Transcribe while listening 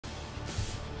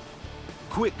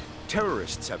Quick!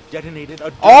 Terrorists have detonated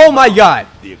a... Oh my god!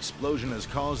 The explosion has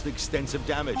caused extensive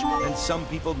damage, and some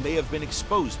people may have been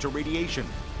exposed to radiation.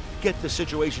 Get the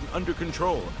situation under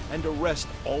control and arrest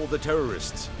all the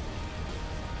terrorists.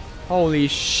 Holy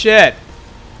shit!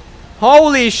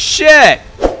 Holy shit!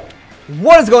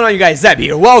 What is going on, you guys? Zeb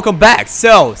here. Welcome back.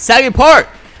 So, second part.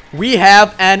 We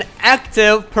have an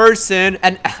active crime scene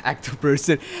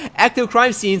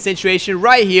situation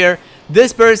right here.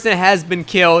 This person has been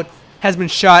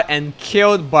shot and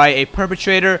killed by a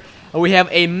perpetrator. We have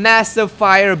a massive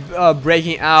fire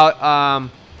breaking out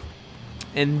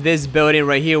in this building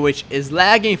right here, which is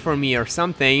lagging for me or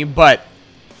something. But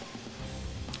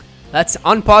let's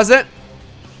unpause it.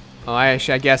 Oh, I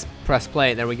guess press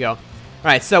play. There we go. All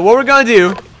right. So what we're gonna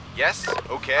do? Yes.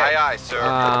 Okay. Aye, aye, sir.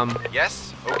 Yes.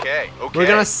 Okay. Okay. We're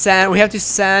gonna send. We have to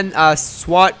send a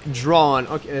SWAT drone.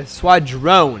 Okay, SWAT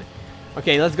drone.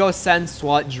 Okay, let's go send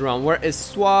SWAT drone. Where is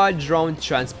SWAT drone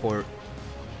transport?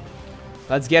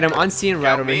 Let's get him unseen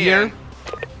right over here.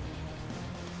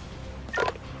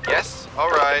 Yes. All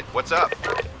right. What's up?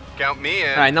 Count me in.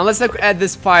 All right, now let's look at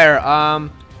this fire.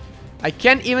 I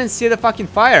can't even see the fucking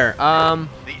fire.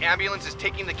 The ambulance is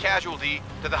taking the casualty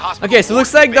to the hospital. Okay, so it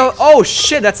looks like the... Oh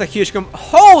shit, that's a huge...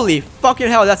 Holy fucking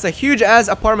hell, that's a huge ass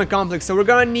apartment complex. So we're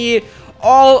gonna need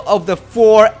all of the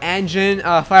 4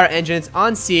 fire engines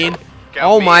on scene.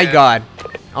 Oh my god.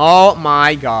 Oh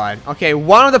my god. Okay,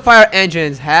 one of the fire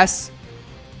engines has...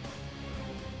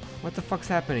 What the fuck's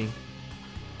happening?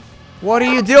 What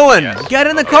are you doing? Yes. Get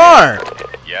in the car!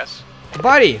 Yes.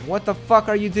 Buddy, what the fuck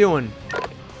are you doing?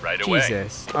 Right away.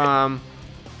 Jesus.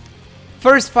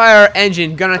 First fire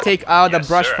engine gonna take out the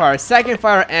brush fire. Second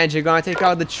fire engine gonna take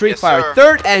out the tree fire. Sir.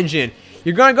 Third engine,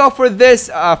 you're gonna go for this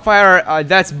fire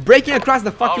that's breaking across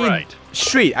the fucking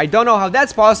street. I don't know how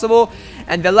that's possible.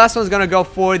 And the last one's gonna go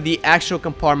for the actual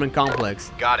compartment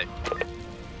complex. Got it.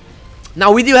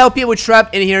 Now we do have people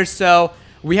trapped in here, so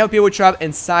we have people trapped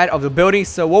inside of the building.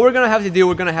 So what we're gonna have to do,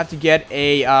 we're gonna have to get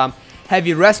a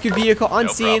heavy rescue vehicle on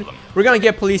scene. We're gonna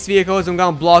get police vehicles. I'm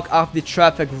gonna block off the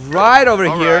traffic right over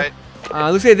here.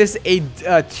 Looks like this is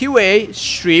a two-way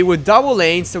street with double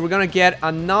lanes, so we're gonna get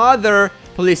another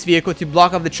police vehicle to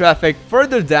block off the traffic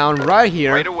further down right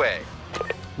here. Right away.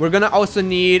 We're gonna also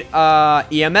need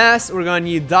EMS. We're gonna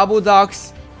need double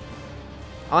ducks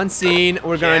on scene.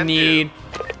 We're gonna need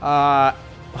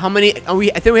how many?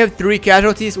 I think we have 3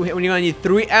 casualties. We're gonna need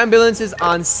 3 ambulances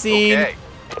on scene. Okay.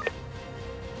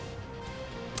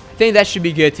 I think that should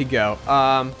be good to go.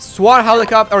 SWAT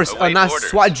helicopter, or not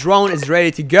SWAT drone, is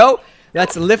ready to go.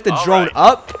 Let's lift the drone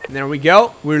up. There we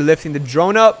go. We're lifting the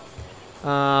drone up.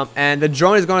 And the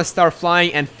drone is going to start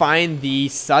flying and find the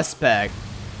suspect.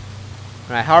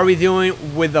 Alright, how are we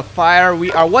doing with the fire?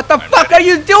 We are... What the fuck are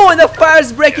you doing? The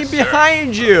fire's breaking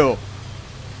behind you.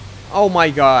 Oh my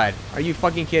god. Are you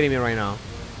fucking kidding me right now?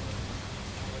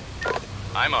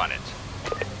 I'm on it.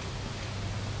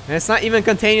 And it's not even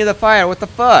containing the fire. What the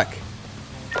fuck?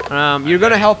 You're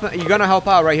gonna help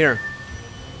out right here.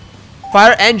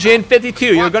 Fire engine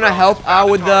 52. You're gonna help out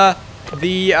with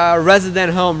the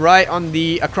resident home right on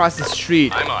the across the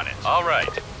street. I'm on it. All right.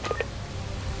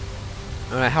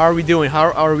 All right. How are we doing?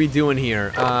 How are we doing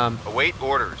here? Await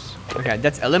orders. Okay,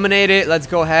 that's eliminated. Let's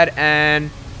go ahead and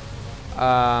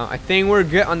I think we're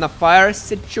good on the fire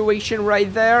situation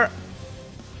right there.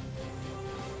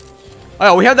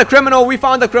 Oh, we have the criminal. We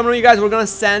found the criminal, you guys. We're gonna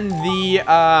send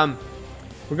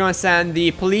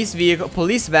the police vehicle,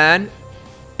 police van.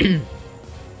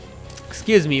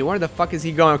 Excuse me. Where the fuck is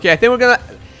he going? Okay, I think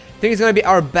it's gonna be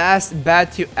our best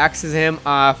bet to access him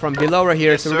from below right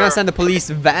here. Yes, so we're gonna send the police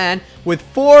van with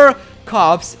 4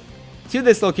 cops to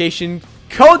this location.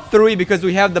 Code 3 because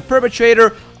we have the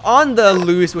perpetrator on the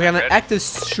loose. We have an active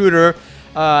shooter.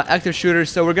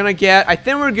 So we're gonna get. I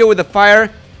think we're good with the fire.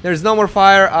 There's no more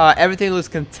fire. Everything looks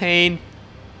contained.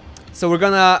 So we're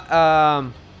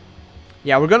gonna,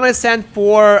 yeah, we're gonna send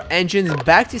 4 engines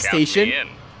back to station,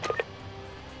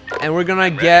 and we're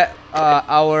gonna get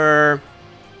our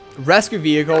rescue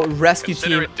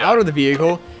team out of the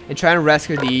vehicle and try and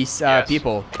rescue these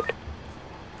people.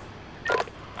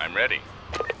 I'm ready.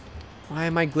 Why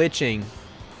am I glitching?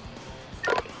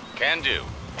 Can do.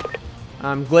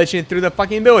 I'm glitching through the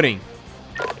fucking building.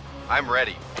 I'm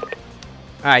ready.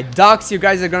 Alright, docs, you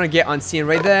guys are gonna get on scene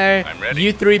right there. I'm ready.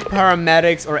 You 3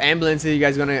 paramedics or ambulances, you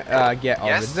guys are gonna get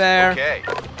over there. Okay.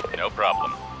 No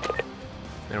problem.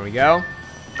 There we go.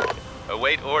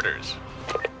 Await orders.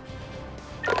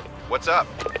 What's up?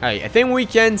 Alright, I think we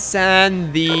can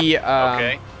send the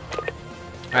Okay.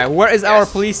 Alright, where is our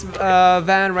police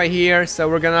van right here? So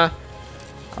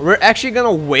we're actually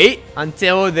gonna wait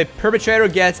until the perpetrator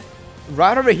gets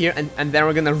right over here, and then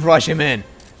we're gonna rush him in.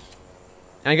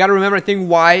 And I gotta remember, I think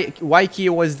Y key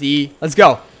was the. Let's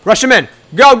go. Rush him in.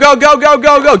 Go, go, go, go,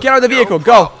 go, go. Get out of the vehicle.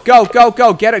 Go, go, go,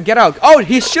 go. Get out. Oh,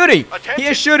 he's shooting. He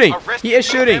is shooting. He is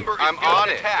shooting. I'm on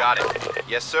it. Got it.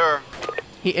 Yes, sir.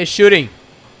 He is shooting.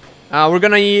 We're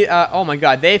gonna need. Oh my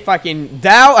God, they fucking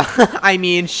I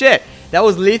mean, shit. That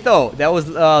was lethal. That was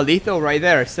lethal right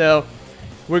there. So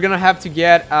we're gonna have to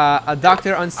get a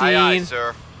doctor on scene. Aye, aye,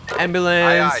 sir.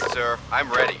 Ambulance. Aye, aye, sir.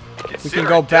 I'm ready. We can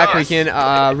go back. We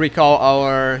can recall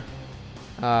our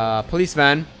police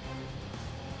van.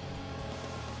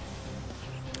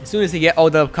 As soon as they get all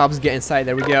the cops get inside,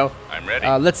 there we go. I'm ready.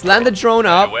 Let's land the drone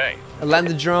up. Away. Land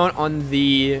the drone on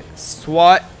the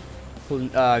SWAT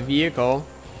vehicle.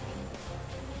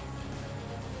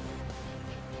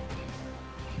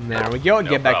 There we go.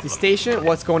 Get back to station.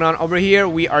 What's going on over here?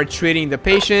 We are treating the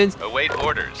patients. Await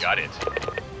orders. Got it.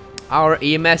 Our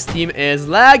EMS team is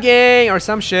lagging or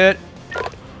some shit.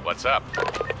 What's up?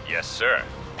 Yes, sir.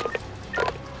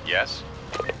 Yes.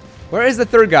 Where is the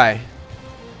third guy?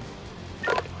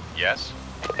 Yes.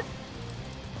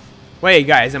 Wait,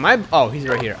 guys, am I? Oh, he's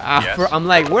right here. Yes. I'm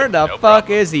like, where the No fuck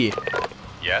problem. is he?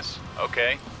 Yes.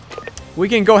 Okay. We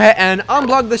can go ahead and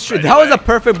unblock the street. Right That was away. a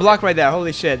perfect block right there.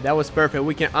 Holy shit, that was perfect.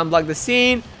 We can unblock the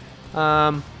scene.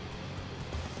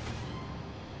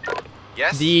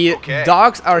 Yes. The okay.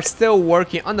 docs are still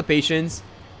working on the patients.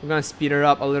 We're gonna speed it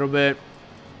up a little bit.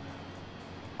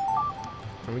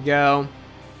 There we go.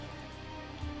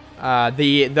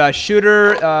 The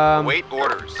shooter. Wait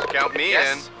orders. Count me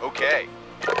in. Okay.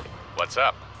 What's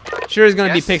up? Shooter is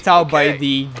gonna be Yes, picked out by okay.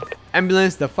 the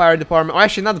ambulance, the fire department. Or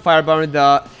actually, not the fire department.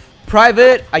 The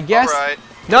private, I guess. Alright.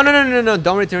 No.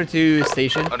 Don't return to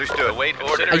station. Understood. Await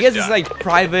orders. I guess it's like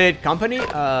private company.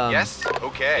 Yes.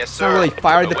 Okay. Yes, It's sir. not really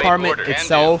fire Await department order. Can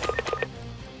itself,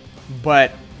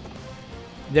 but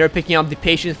they're picking up the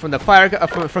patients from the fire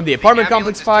from the apartment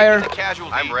complex fire.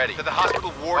 I'm ready. To the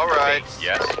hospital ward. All right.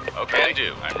 Yes. Okay. Can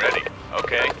do. I'm ready.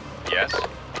 Okay. Yes.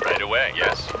 Right away.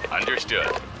 Yes. Understood.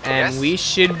 And Yes. we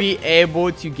should be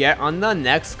able to get on the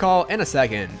next call in a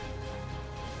second.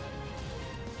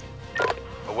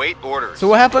 Await orders. So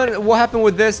what happened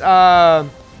with this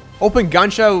open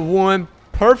gunshot wound,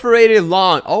 perforated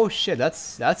lung? Oh shit, that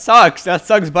sucks. That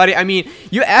sucks, buddy. I mean,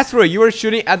 you asked for it. You were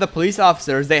shooting at the police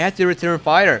officers. They had to return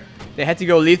fire. They had to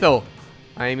go lethal.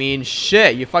 I mean,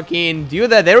 shit, you fucking do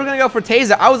that. They were gonna go for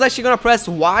taser. I was actually gonna press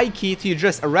Y key to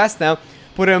just arrest them,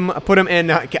 put him in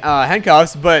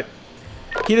handcuffs, but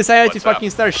he decided to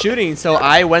fucking start shooting. So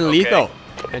I went lethal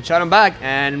and shot him back,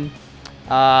 and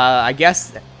I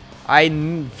guess I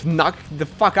knocked the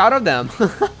fuck out of them.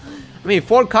 I mean,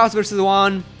 4 cops versus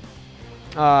one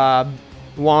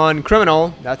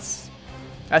criminal. That's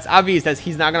obvious that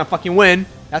he's not gonna fucking win.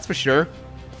 That's for sure.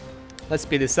 Let's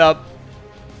speed this up.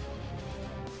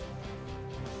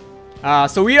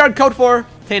 So we are code 4,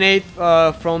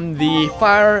 10-8 from the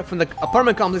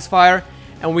apartment complex fire,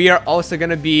 and we are also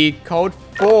gonna be code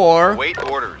 4. Wait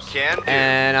orders. Can do.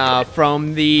 And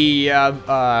from the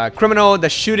criminal,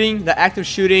 the active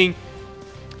shooting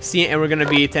scene, and we're gonna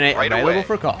be 10-8 Right available away.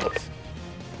 for calls.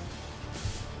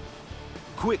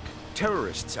 Quick,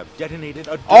 terrorists have detonated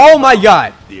a Oh my bomb.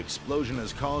 God! The explosion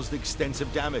has caused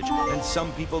extensive damage, and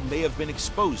some people may have been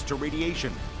exposed to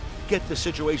radiation. Get the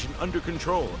situation under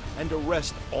control and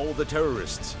arrest all the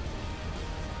terrorists.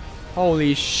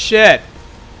 Holy shit!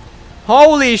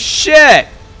 Holy shit!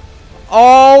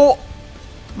 Oh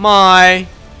my!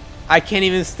 I can't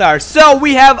even start. So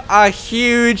we have a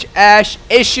huge ash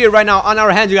issue right now on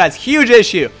our hands, you guys. Huge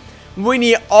issue. We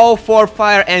need all 4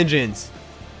 fire engines.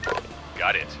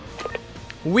 Got it.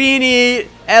 We need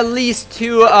at least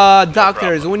 2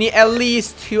 doctors. We need at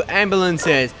least 2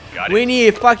 ambulances. Got We it.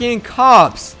 need fucking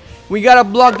cops. We gotta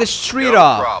block the street No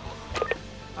off.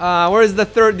 problem. Where's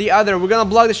the other? We're gonna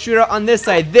block the street off on this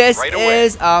side. This Right away.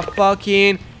 is a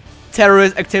fucking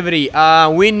terrorist activity.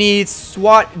 We need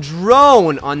SWAT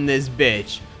drone on this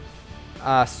bitch.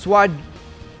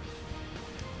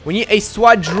 We need a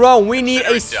SWAT drone. We need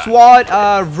a Consider it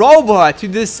done. SWAT robot to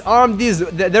disarm these.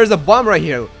 There's a bomb right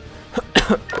here.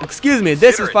 Excuse me.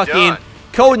 This Consider is it fucking done.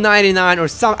 code 99 or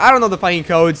some. I don't know the fucking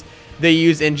codes they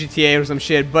use in GTA or some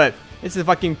shit, but this is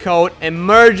fucking code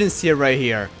emergency right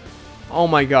here. Oh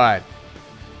my god.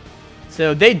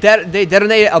 So they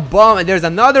detonated a bomb, and there's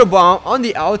another bomb on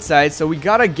the outside, so we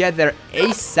gotta get there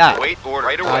ASAP. Wait order.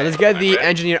 Right away. Let's get the ready.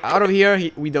 engineer out of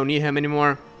here. We don't need him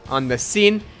anymore on the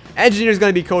scene. Engineer is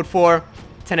gonna be code 4,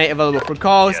 10-8 available for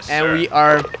calls, Yes, and sir. we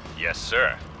are Yes,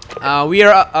 sir.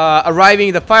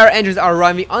 arriving. The fire engines are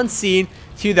arriving on scene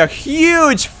to the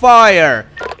huge fire.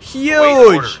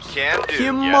 Huge. Can do.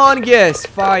 Humongous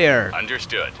fire.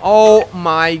 Understood. Oh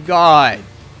my god.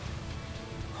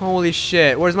 Holy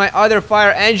shit. Where's my other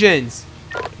fire engines?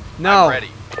 No. I'm ready.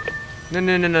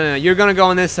 No. You're gonna go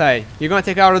on this side. You're gonna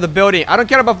take out of the building. I don't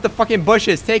care about the fucking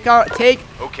bushes. Take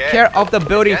care of the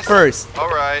building first. All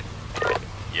right.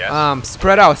 Yes.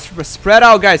 Spread out. Spread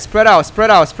out, guys. Spread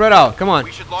out. Come on.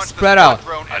 We should launch Spread the out.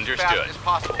 drone as Understood. fast as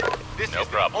possible. This No is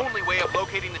problem. the only way of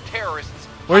locating the terrorists.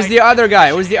 Where's the other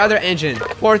guy? Where's the other engine?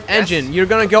 Fourth engine. You're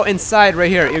gonna go inside right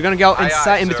here. You're gonna go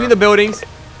inside in between the buildings.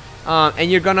 And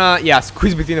you're gonna,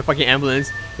 squeeze between the fucking ambulance.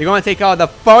 You're gonna take out the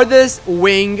farthest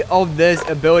wing of this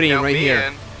building Count right me here.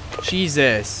 in.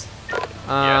 Jesus.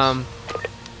 Yes.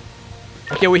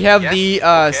 Okay, we have Yes, the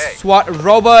okay. SWAT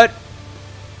robot.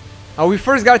 We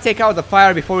first gotta take out the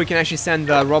fire before we can actually send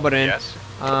the robot in. Yes.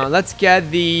 Let's get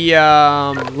the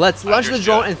let's launch the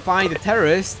drone and find the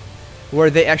terrorists where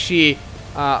they actually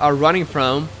are running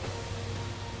from.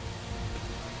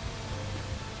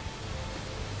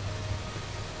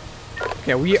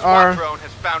 Okay, we The SWAT are. drone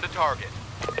has found a target.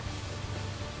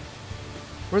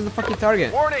 Where's the fucking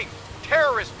target? Warning!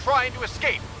 Terrorists trying to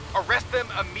escape. Arrest them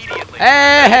immediately.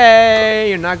 Hey,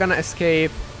 you're not gonna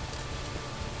escape.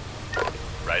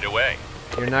 Right away.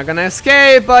 You're not gonna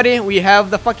escape, buddy. We have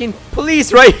the fucking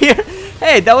police right here.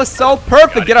 Hey, that was so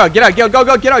perfect. Get out, go.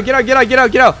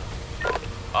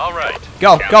 All right.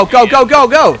 Go.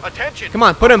 Attention! Come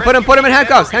on, put him in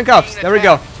handcuffs. There we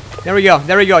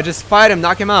go. Just fight him,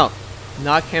 knock him out.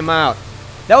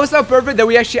 That was so perfect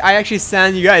that I actually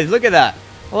sent you guys. Look at that.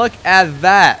 Look at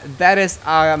that. That is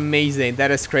amazing.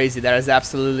 That is crazy. That is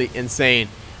absolutely insane.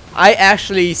 I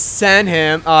actually sent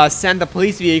the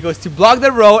police vehicles to block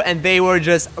the road, and they were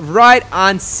just right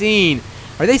on scene.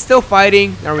 Are they still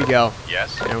fighting? There we go.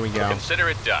 Yes. There we go. Consider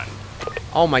it done.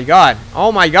 Oh my god.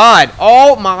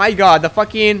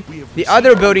 The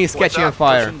other building is catching on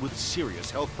fire. Person with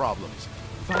serious health problems.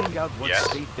 Find out what Yes.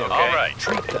 state they're All in. right.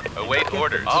 Treat them. and Await get them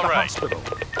orders. to All the right. hospital.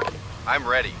 I'm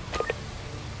ready.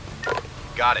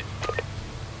 Got it.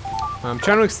 I'm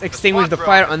trying to extinguish the SWAT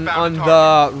fire drone on has found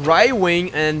a the right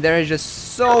wing, and there is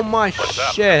just so much What's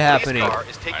up? shit Police happening. car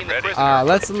is taking I'm the ready. prisoner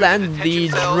Let's to the land detention the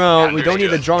cell. drone. We don't need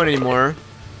the Understood. drone anymore.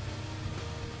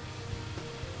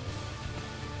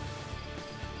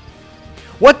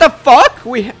 What the fuck?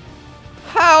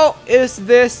 How is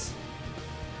this?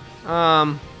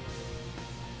 What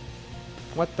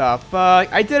the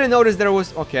fuck? I didn't notice there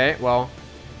was. Okay, well,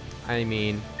 I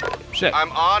mean, shit.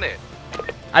 I'm on it.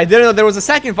 I didn't know there was a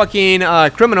second fucking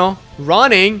criminal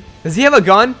running. Does he have a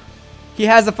gun? He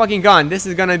has a fucking gun. This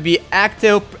is gonna be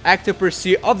active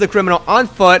pursuit of the criminal on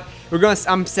foot.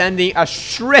 I'm sending a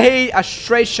straight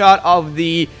shot of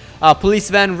the police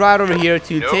van right over here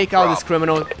to No take out this problem.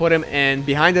 criminal, put him in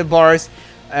behind the bars.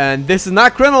 And this is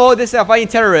not criminal. This is a fighting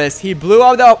terrorist. He blew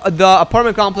out the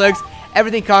apartment complex.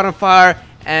 Everything caught on fire,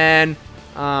 and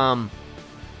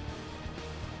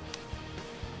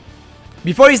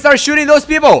before he starts shooting those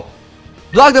people,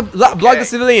 block the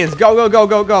civilians.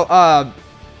 Go.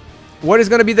 What is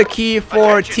gonna be the key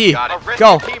for Attention, T? got it.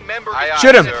 Go. Arrest the team member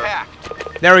Shoot being him.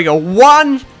 attacked. There we go.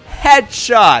 One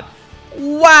headshot.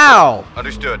 Wow.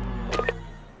 Understood.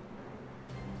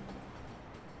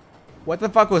 What the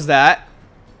fuck was that?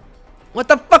 What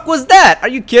the fuck was that? Are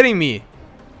you kidding me?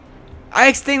 I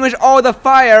extinguished all the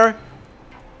fire.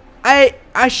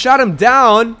 I shot him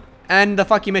down, and the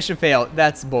fucking mission failed.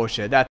 That's bullshit.